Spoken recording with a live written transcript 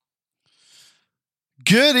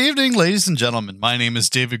Good evening, ladies and gentlemen. My name is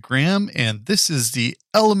David Graham, and this is the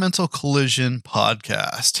Elemental Collision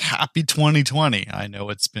Podcast. Happy 2020. I know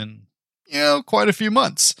it's been, quite a few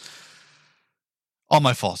months. All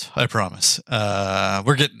my fault, I promise.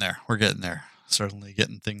 We're getting there. We're getting there. Certainly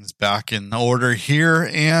getting things back in order here.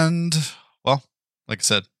 And, well, like I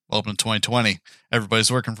said, welcome to 2020.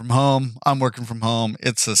 Everybody's working from home. I'm working from home.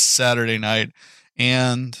 It's a Saturday night,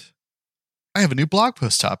 and I have a new blog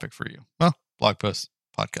post topic for you. Well, blog post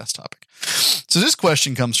podcast topic. So this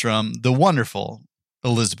question comes from the wonderful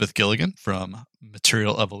Elizabeth Gilligan from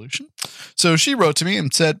Material Evolution. So she wrote to me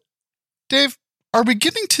and said, Dave, are we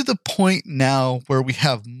getting to the point now where we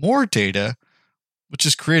have more data, which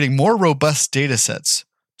is creating more robust data sets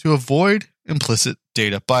to avoid implicit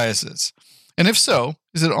data biases? And if so,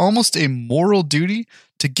 is it almost a moral duty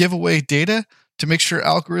to give away data to make sure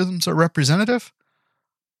algorithms are representative?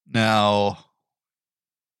 Now,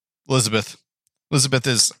 Elizabeth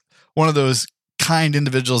is one of those kind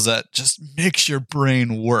individuals that just makes your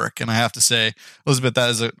brain work. And I have to say, Elizabeth, that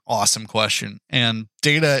is an awesome question. And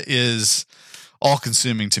data is all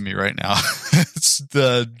consuming to me right now. It's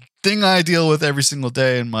the thing I deal with every single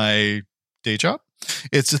day in my day job.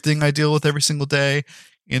 It's the thing I deal with every single day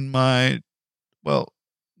in my,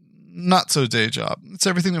 not so day job. It's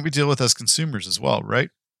everything that we deal with as consumers as well, right?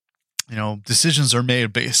 Decisions are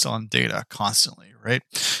made based on data constantly, right?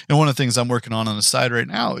 And one of the things I'm working on the side right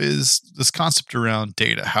now is this concept around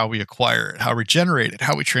data, how we acquire it, how we generate it,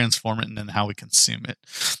 how we transform it, and then how we consume it.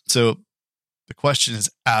 So the question is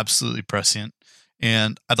absolutely prescient,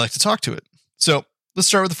 and I'd like to talk to it. So let's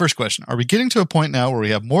start with the first question. Are we getting to a point now where we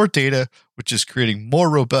have more data, which is creating more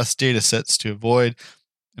robust data sets to avoid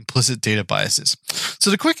implicit data biases?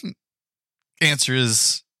 So the quick answer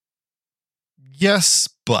is yes,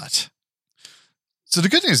 but. So the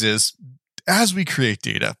good news is, as we create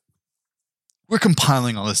data, we're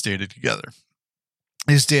compiling all this data together.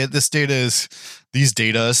 These data,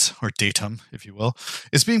 or datum, if you will,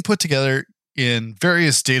 is being put together in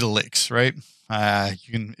various data lakes, right?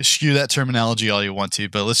 You can eschew that terminology all you want to,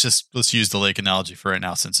 but let's use the lake analogy for right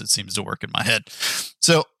now, since it seems to work in my head.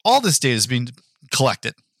 So all this data is being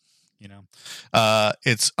collected.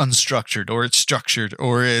 It's unstructured, or it's structured,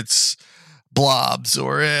 or it's blobs,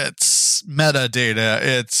 or it's metadata,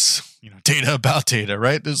 it's data about data,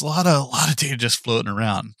 right? There's a lot of data just floating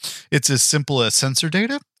around. It's as simple as sensor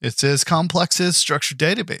data. It's as complex as structured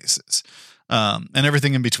databases, and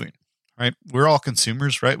everything in between, right? We're all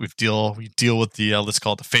consumers, right? We deal with the let's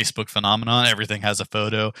call it the Facebook phenomenon. Everything has a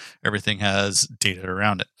photo, everything has data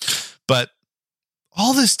around it, but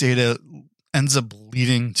all this data ends up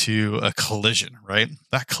leading to a collision, right?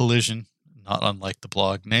 That collision, not unlike the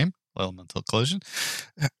blog name, Elemental Collision,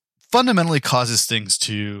 fundamentally causes things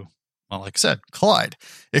to, like I said, collide.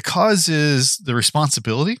 It causes the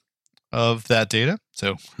responsibility of that data.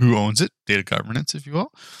 So who owns it? Data governance, if you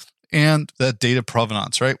will. And that data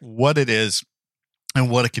provenance, right? What it is and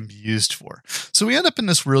what it can be used for. So we end up in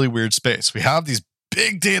this really weird space. We have these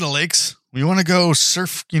big data lakes. We want to go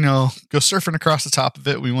surfing across the top of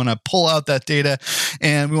it. We want to pull out that data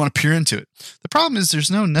and we want to peer into it. The problem is there's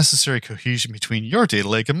no necessary cohesion between your data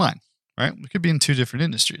lake and mine, right? We could be in two different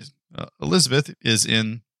industries. Elizabeth is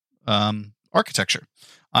in architecture.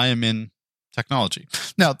 I am in technology.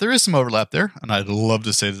 Now, there is some overlap there, and I'd love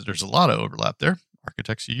to say that there's a lot of overlap there.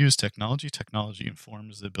 Architects use technology. Technology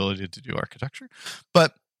informs the ability to do architecture.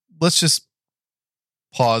 But let's just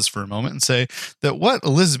pause for a moment and say that what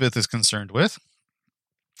Elizabeth is concerned with,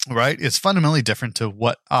 right, is fundamentally different to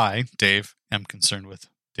what I, Dave, am concerned with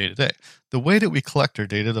day to day. The way that we collect our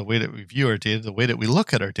data, the way that we view our data, the way that we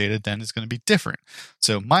look at our data then is going to be different.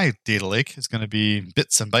 So my data lake is going to be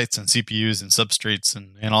bits and bytes and CPUs and substrates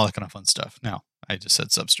and all that kind of fun stuff. Now, I just said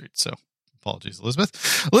substrates, so apologies,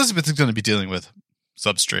 Elizabeth. Elizabeth is going to be dealing with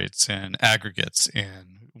substrates and aggregates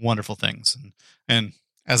and wonderful things. And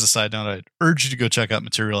as a side note, I'd urge you to go check out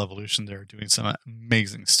Material Evolution. They're doing some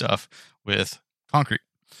amazing stuff with concrete.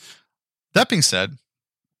 That being said,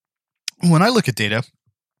 when I look at data,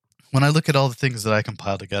 when I look at all the things that I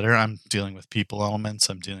compile together, I'm dealing with people elements,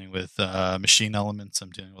 I'm dealing with machine elements,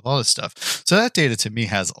 I'm dealing with all this stuff. So that data to me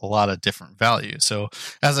has a lot of different value. So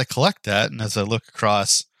as I collect that and as I look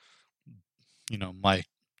across, my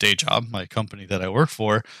day job, my company that I work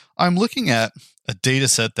for, I'm looking at a data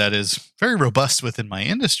set that is very robust within my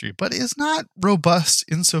industry, but is not robust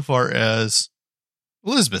insofar as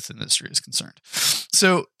Elizabeth's industry is concerned.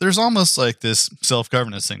 So there's almost like this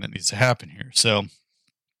self-governance thing that needs to happen here. So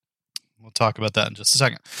we'll talk about that in just a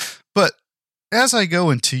second. But as I go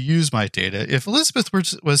in to use my data, if Elizabeth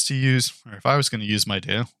was to use, or if I was going to use my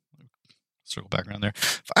data, circle back around there.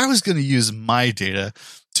 If I was going to use my data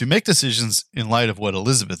to make decisions in light of what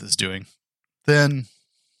Elizabeth is doing, then,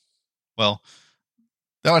 well,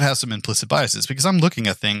 that would have some implicit biases because I'm looking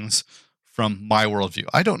at things from my worldview.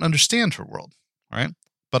 I don't understand her world, right?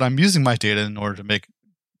 But I'm using my data in order to make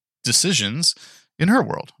decisions in her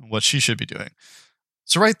world, what she should be doing.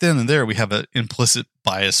 So right then and there, we have an implicit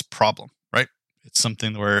bias problem, right? It's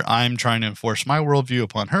something where I'm trying to enforce my worldview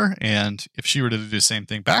upon her. And if she were to do the same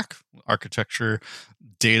thing back, architecture,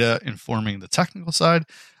 data informing the technical side,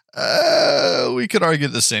 we could argue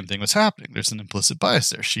the same thing was happening. There's an implicit bias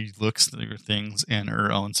there. She looks through things in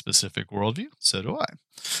her own specific worldview. So do I.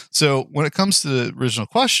 So when it comes to the original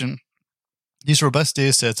question, these robust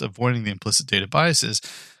data sets avoiding the implicit data biases,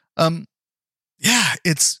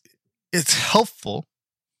 it's helpful.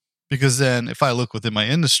 Because then if I look within my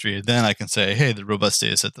industry, then I can say, hey, the robust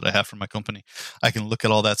data set that I have for my company, I can look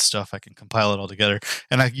at all that stuff, I can compile it all together,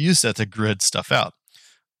 and I can use that to grid stuff out.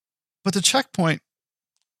 But the checkpoint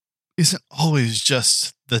isn't always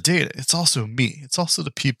just the data. It's also me. It's also the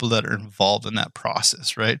people that are involved in that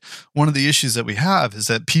process, right? One of the issues that we have is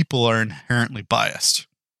that people are inherently biased.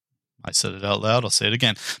 I said it out loud. I'll say it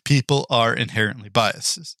again. People are inherently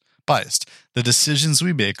biased. The decisions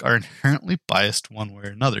we make are inherently biased one way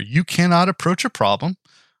or another. You cannot approach a problem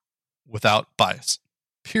without bias,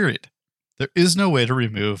 period. There is no way to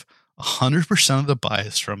remove 100% of the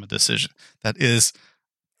bias from a decision. That is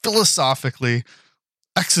philosophically,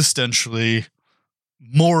 existentially,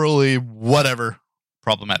 morally, whatever,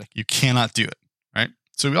 problematic. You cannot do it, right?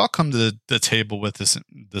 So we all come to the table with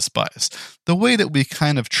this bias. The way that we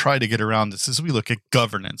kind of try to get around this is we look at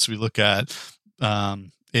governance. We look at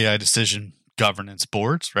AI decision governance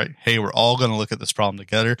boards, right? Hey, we're all going to look at this problem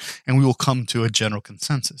together and we will come to a general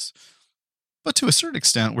consensus. But to a certain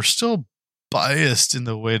extent, we're still biased in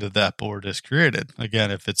the way that board is created.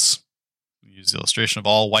 Again, if it's, use the illustration of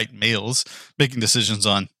all white males making decisions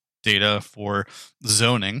on data for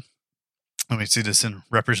zoning, and we see this in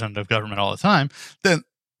representative government all the time, then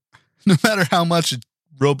no matter how much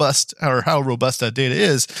robust or how robust that data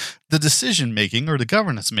is, the decision making or the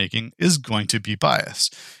governance making is going to be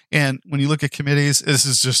biased. And when you look at committees, this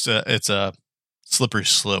is just it's a slippery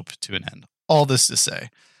slope to an end. All this to say,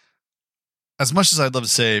 as much as I'd love to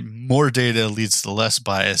say more data leads to less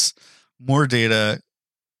bias, more data,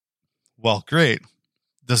 while great,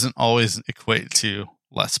 doesn't always equate to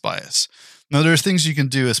less bias. Now, there are things you can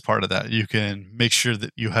do as part of that. You can make sure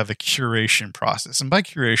that you have a curation process. And by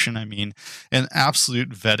curation, I mean an absolute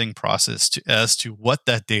vetting process as to what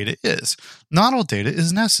that data is. Not all data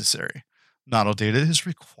is necessary. Not all data is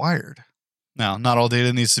required. Now, not all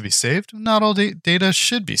data needs to be saved. Not all data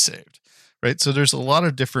should be saved, right? So there's a lot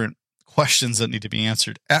of different questions that need to be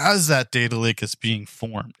answered as that data lake is being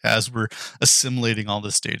formed, as we're assimilating all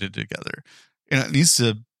this data together. And it needs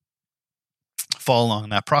to fall along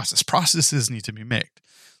that process. Processes need to be made.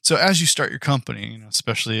 So as you start your company,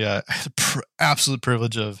 especially I had the absolute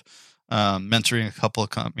privilege of mentoring a couple of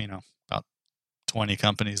about 20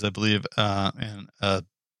 companies, I believe, and a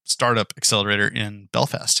startup accelerator in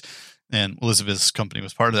Belfast. And Elizabeth's company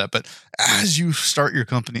was part of that. But as you start your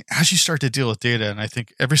company, as you start to deal with data, and I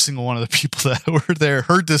think every single one of the people that were there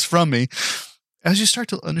heard this from me, as you start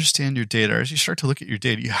to understand your data, as you start to look at your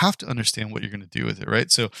data, you have to understand what you're going to do with it,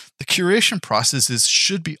 right? So the curation processes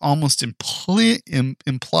should be almost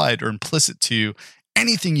implied or implicit to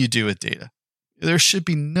anything you do with data. There should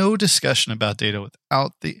be no discussion about data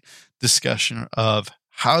without the discussion of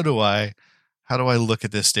how do I look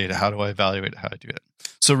at this data? How do I evaluate it? How do I do it?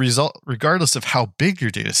 So regardless of how big your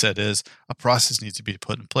data set is, a process needs to be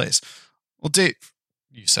put in place. Well, Dave,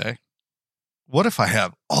 you say, what if I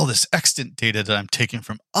have all this extant data that I'm taking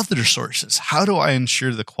from other sources? How do I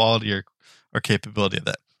ensure the quality or capability of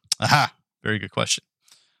that? Aha, very good question.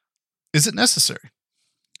 Is it necessary?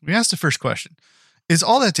 We asked the first question. Is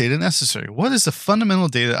all that data necessary? What is the fundamental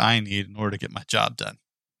data I need in order to get my job done?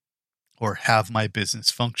 Or have my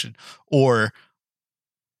business function? Or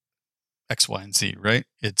X, Y, and Z, right?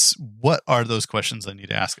 It's what are those questions I need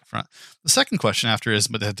to ask up front? The second question after is,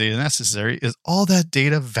 but that data necessary, is all that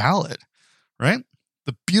data valid? Right?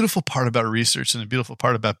 The beautiful part about research and the beautiful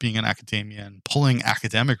part about being in academia and pulling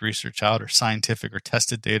academic research out or scientific or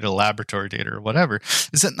tested data, laboratory data or whatever,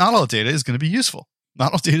 is that not all data is going to be useful.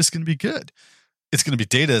 Not all data is going to be good. It's going to be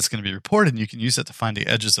data that's going to be reported and you can use that to find the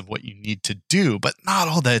edges of what you need to do, but not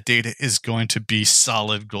all that data is going to be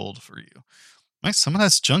solid gold for you. Right? Some of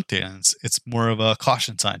that's junk data and it's more of a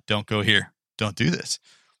caution sign. Don't go here. Don't do this.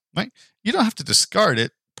 Right? You don't have to discard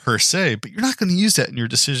it per se, but you're not going to use that in your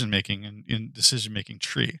decision-making and in decision-making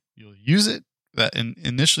tree. You'll use it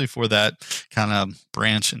initially for that kind of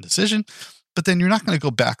branch and decision, but then you're not going to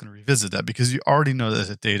go back and revisit that because you already know that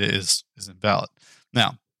the data is invalid.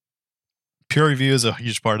 Now, peer review is a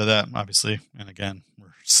huge part of that, obviously. And again,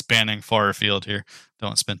 we're spanning far afield here.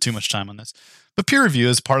 Don't spend too much time on this. But peer review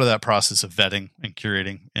is part of that process of vetting and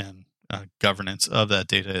curating and governance of that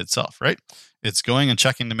data itself, right? It's going and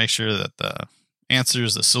checking to make sure that the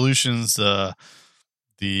answers, the solutions, the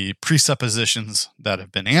presuppositions that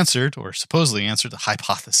have been answered or supposedly answered, the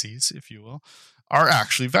hypotheses, if you will, are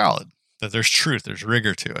actually valid, that there's truth, there's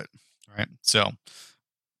rigor to it, right? So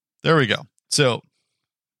there we go. So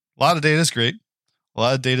a lot of data is great. A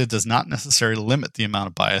lot of data does not necessarily limit the amount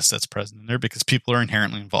of bias that's present in there because people are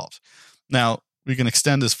inherently involved. Now, we can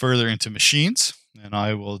extend this further into machines, and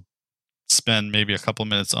I will spend maybe a couple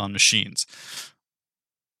minutes on machines.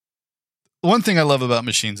 One thing I love about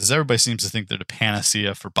machines is everybody seems to think they're the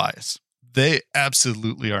panacea for bias. They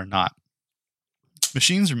absolutely are not.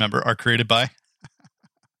 Machines, remember, are created by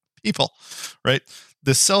people, right?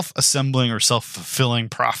 The self-assembling or self-fulfilling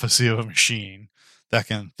prophecy of a machine that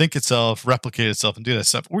can think itself, replicate itself, and do that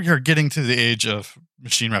stuff. We are getting to the age of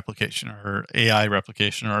machine replication or AI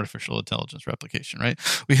replication or artificial intelligence replication, right?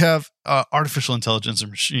 We have artificial intelligence or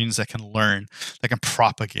machines that can learn, that can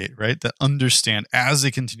propagate, right? That understand as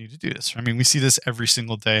they continue to do this. I mean, we see this every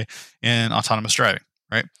single day in autonomous driving,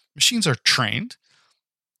 right? Machines are trained.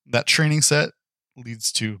 That training set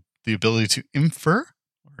leads to the ability to infer,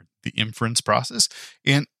 or the inference process,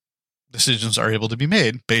 and decisions are able to be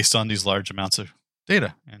made based on these large amounts of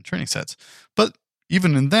data and training sets. But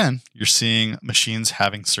even then, you're seeing machines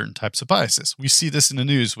having certain types of biases. We see this in the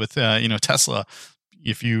news with, Tesla.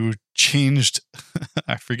 If you changed,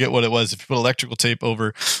 I forget what it was, if you put electrical tape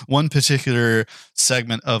over one particular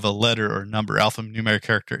segment of a letter or number, alphanumeric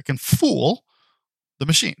character, it can fool the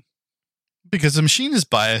machine because the machine is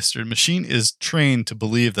biased or the machine is trained to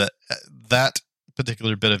believe that that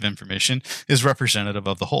particular bit of information is representative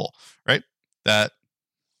of the whole, right? That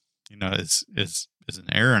is an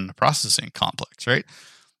error in the processing complex, right?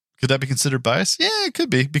 Could that be considered bias? Yeah, it could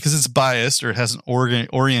be because it's biased or it has an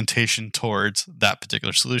orientation towards that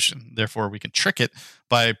particular solution. Therefore, we can trick it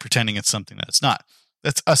by pretending it's something that it's not.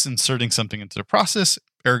 That's us inserting something into the process.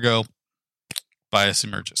 Ergo, bias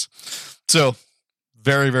emerges. So,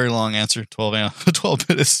 very, very long answer, 12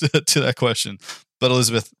 minutes to that question. But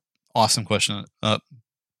Elizabeth, awesome question,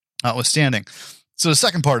 notwithstanding. So the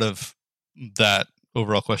second part of that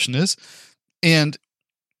overall question is, and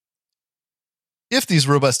if these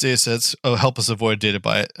robust data sets help us avoid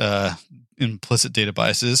implicit data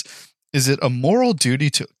biases, is it a moral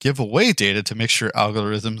duty to give away data to make sure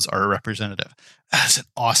algorithms are representative? That's an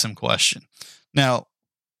awesome question. Now,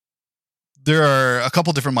 there are a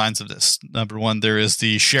couple different minds of this. Number one, there is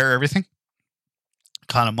the share everything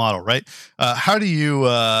kind of model, right? How do you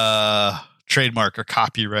trademark or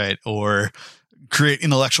copyright or create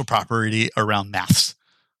intellectual property around maths?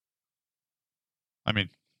 I mean,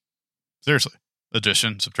 seriously,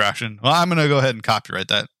 addition, subtraction. Well, I'm going to go ahead and copyright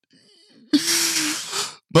that.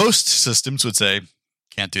 Most systems would say,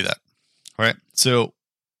 can't do that. All right. So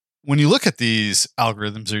when you look at these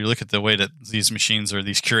algorithms or you look at the way that these machines or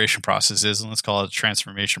these curation processes, and let's call it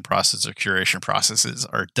transformation process or curation processes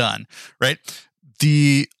are done, right?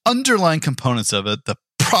 The underlying components of it, the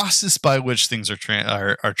process by which things are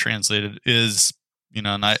translated is, and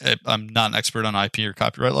I'm not an expert on IP or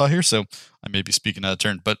copyright law here, so I may be speaking out of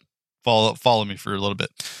turn, but follow me for a little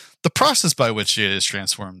bit. The process by which data is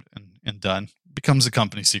transformed and done becomes a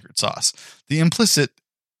company secret sauce. The implicit,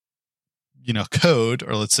 code,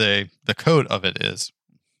 or let's say the code of it is,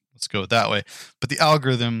 let's go that way, but the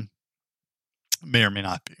algorithm may or may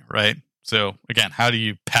not be, right? So again, how do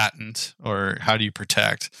you patent or how do you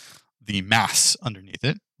protect the maths underneath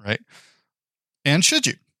it, right? And should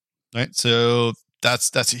you, right? So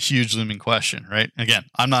that's a huge looming question, right? Again,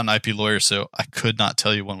 I'm not an IP lawyer, so I could not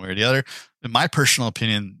tell you one way or the other. In my personal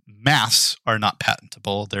opinion, maths are not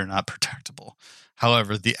patentable. They're not protectable.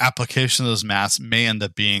 However, the application of those maths may end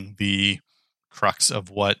up being the crux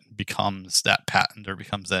of what becomes that patent or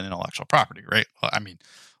becomes that intellectual property, right? I mean,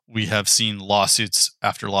 we have seen lawsuits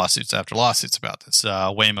after lawsuits after lawsuits about this.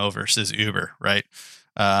 Waymo versus Uber, right?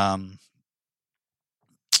 Over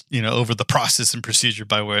the process and procedure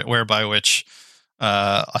whereby which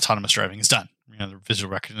autonomous driving is done. The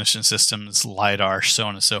visual recognition systems, LiDAR, so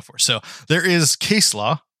on and so forth. So there is case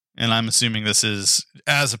law, and I'm assuming this is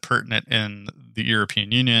as pertinent in the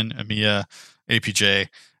European Union, EMEA, APJ,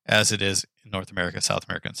 as it is in North America, South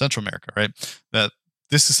America, and Central America, right? That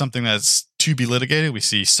this is something that's to be litigated. We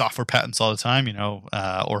see software patents all the time.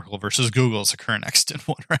 Oracle versus Google is a current extant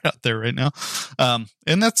one right out there right now.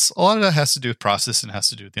 And that's a lot of that has to do with process and has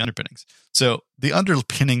to do with the underpinnings. So the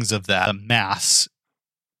underpinnings of that, mass,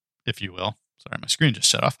 if you will, sorry, my screen just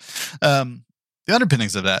shut off. The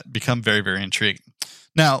underpinnings of that become very, very intriguing.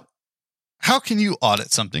 Now, how can you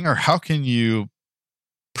audit something or how can you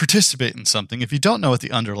participate in something if you don't know what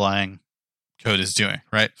the underlying code is doing,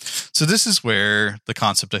 right? So this is where the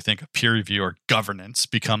concept, I think, of peer review or governance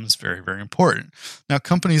becomes very, very important. Now,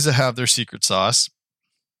 companies that have their secret sauce,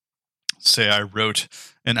 say I wrote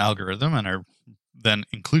an algorithm and I then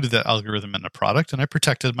included that algorithm in a product and I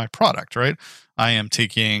protected my product, right? I am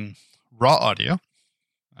taking raw audio.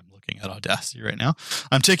 I'm looking at Audacity right now.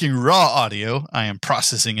 I'm taking raw audio, I am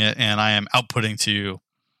processing it, and I am outputting to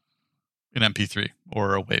an MP3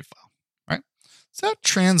 or a WAV file, right? So that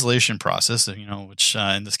translation process, which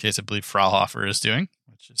in this case I believe Fraunhofer is doing,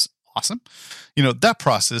 which is awesome. That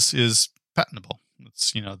process is patentable.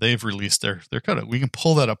 It's they've released their code. We can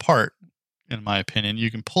pull that apart. In my opinion,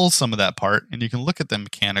 you can pull some of that part and you can look at the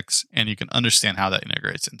mechanics and you can understand how that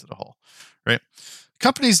integrates into the whole, right?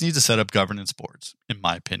 Companies need to set up governance boards, in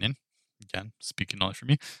my opinion. Again, speaking only for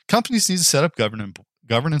me, companies need to set up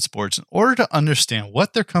governance boards in order to understand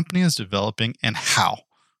what their company is developing and how,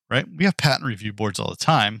 right? We have patent review boards all the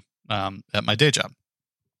time at my day job,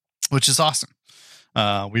 which is awesome.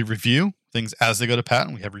 We review things as they go to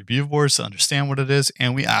patent. We have review boards to understand what it is,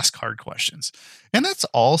 and we ask hard questions. And that's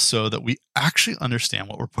all so that we actually understand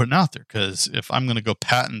what we're putting out there. Because if I'm going to go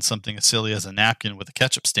patent something as silly as a napkin with a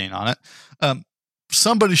ketchup stain on it,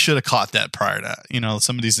 somebody should have caught that prior to,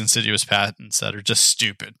 some of these insidious patents that are just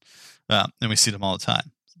stupid. And we see them all the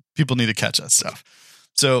time. People need to catch that stuff.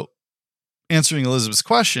 So answering Elizabeth's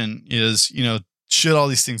question is, should all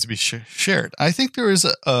these things be shared? I think there is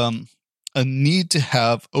a need to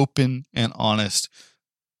have open and honest,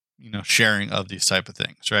 sharing of these type of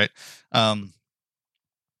things, right?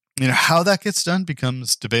 How that gets done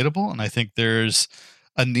becomes debatable. And I think there's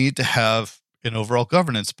a need to have an overall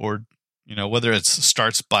governance board, whether it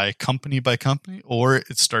starts by company or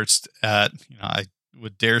it starts at, I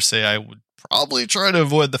would dare say I would probably try to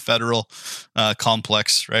avoid the federal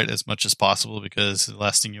complex, right, as much as possible, because the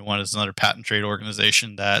last thing you want is another patent trade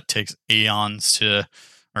organization that takes eons,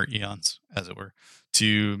 as it were,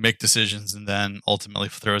 to make decisions and then ultimately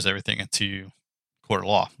throws everything into court of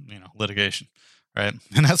law, litigation, right?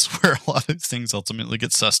 And that's where a lot of these things ultimately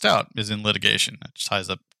get sussed out, is in litigation. It just ties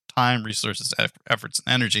up time, resources, efforts,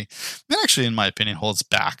 and energy. And actually, in my opinion, holds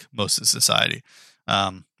back most of society.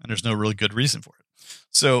 And there's no really good reason for it.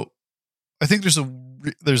 So I think there's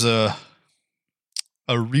a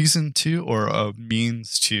reason to, or a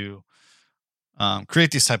means to, create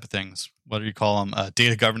these type of things, whether you call them a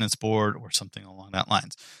data governance board or something along that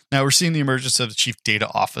lines. Now we're seeing the emergence of chief data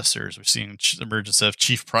officers. We're seeing the emergence of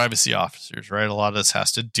chief privacy officers, right? A lot of this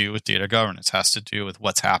has to do with data governance, has to do with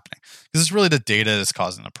what's happening, because it's really the data that's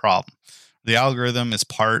causing the problem. The algorithm is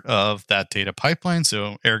part of that data pipeline,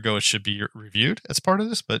 so ergo it should be reviewed as part of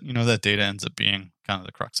this, but that data ends up being kind of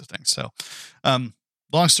the crux of things. So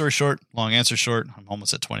long story short, long answer short, I'm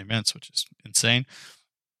almost at 20 minutes, which is insane.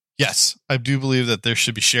 Yes, I do believe that there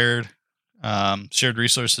should be shared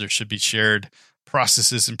resources. There should be shared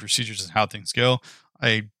processes and procedures and how things go.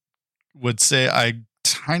 I would say I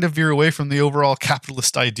kind of veer away from the overall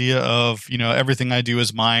capitalist idea of, everything I do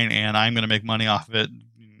is mine and I'm going to make money off of it,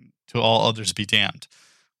 to all others be damned.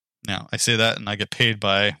 Now, I say that and I get paid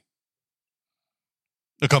by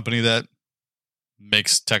a company that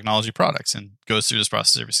makes technology products and goes through this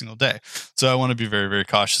process every single day. So I want to be very, very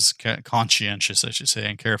cautious, conscientious, I should say,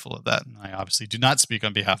 and careful of that. And I obviously do not speak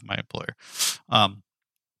on behalf of my employer.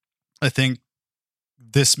 I think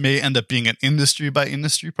this may end up being an industry by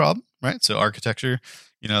industry problem, right? So architecture,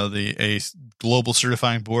 a global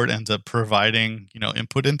certifying board ends up providing,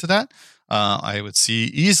 input into that. I would see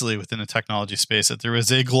easily within the technology space that there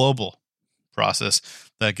is a global process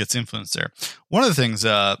that gets influenced there. One of the things,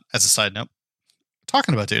 as a side note,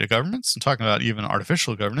 talking about data governance and talking about even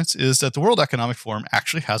artificial governance, is that the World Economic Forum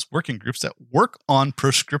actually has working groups that work on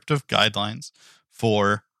prescriptive guidelines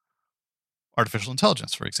for artificial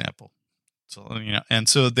intelligence, for example. So, and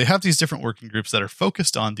so they have these different working groups that are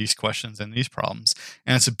focused on these questions and these problems.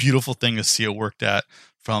 And it's a beautiful thing to see it worked at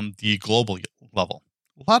from the global level.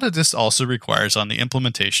 A lot of this also requires on the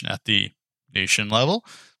implementation at the nation level,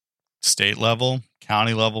 state level,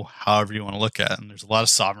 county level, however you want to look at it. And there's a lot of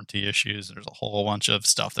sovereignty issues. There's a whole bunch of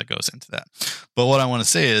stuff that goes into that. But what I want to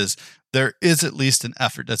say is there is at least an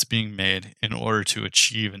effort that's being made in order to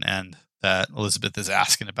achieve an end that Elizabeth is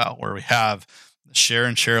asking about, where we have share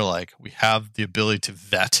and share alike, we have the ability to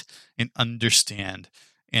vet and understand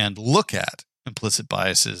and look at implicit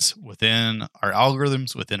biases within our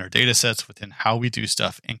algorithms, within our data sets, within how we do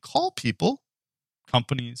stuff, and call people,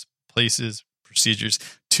 companies, places, procedures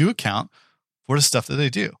to account for the stuff that they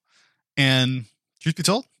do. And truth be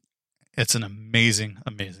told, it's an amazing,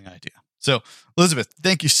 amazing idea. So, Elizabeth,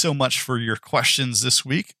 thank you so much for your questions this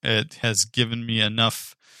week. It has given me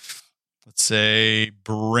enough, let's say,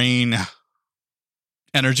 brain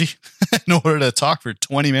energy in order to talk for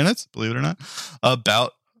 20 minutes, believe it or not,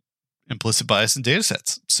 about implicit bias in data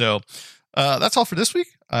sets. So that's all for this week.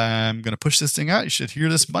 I'm going to push this thing out. You should hear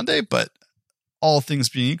this Monday, but all things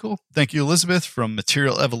being equal, thank you, Elizabeth from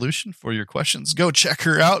Material Evolution, for your questions. Go check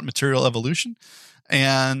her out, Material Evolution,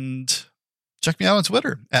 and check me out on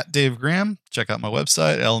Twitter at Dave Graham. Check out my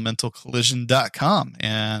website, elementalcollision.com.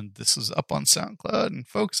 And this is up on SoundCloud. And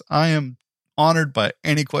folks, I am honored by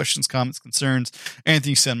any questions, comments, concerns,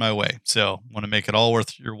 anything you send my way. So want to make it all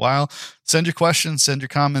worth your while. Send your questions, send your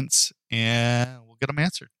comments, and we'll get them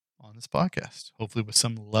answered on this podcast, hopefully with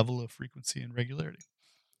some level of frequency and regularity.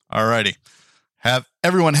 All righty.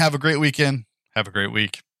 Everyone have a great weekend. Have a great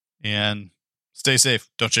week, and stay safe.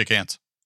 Don't shake hands.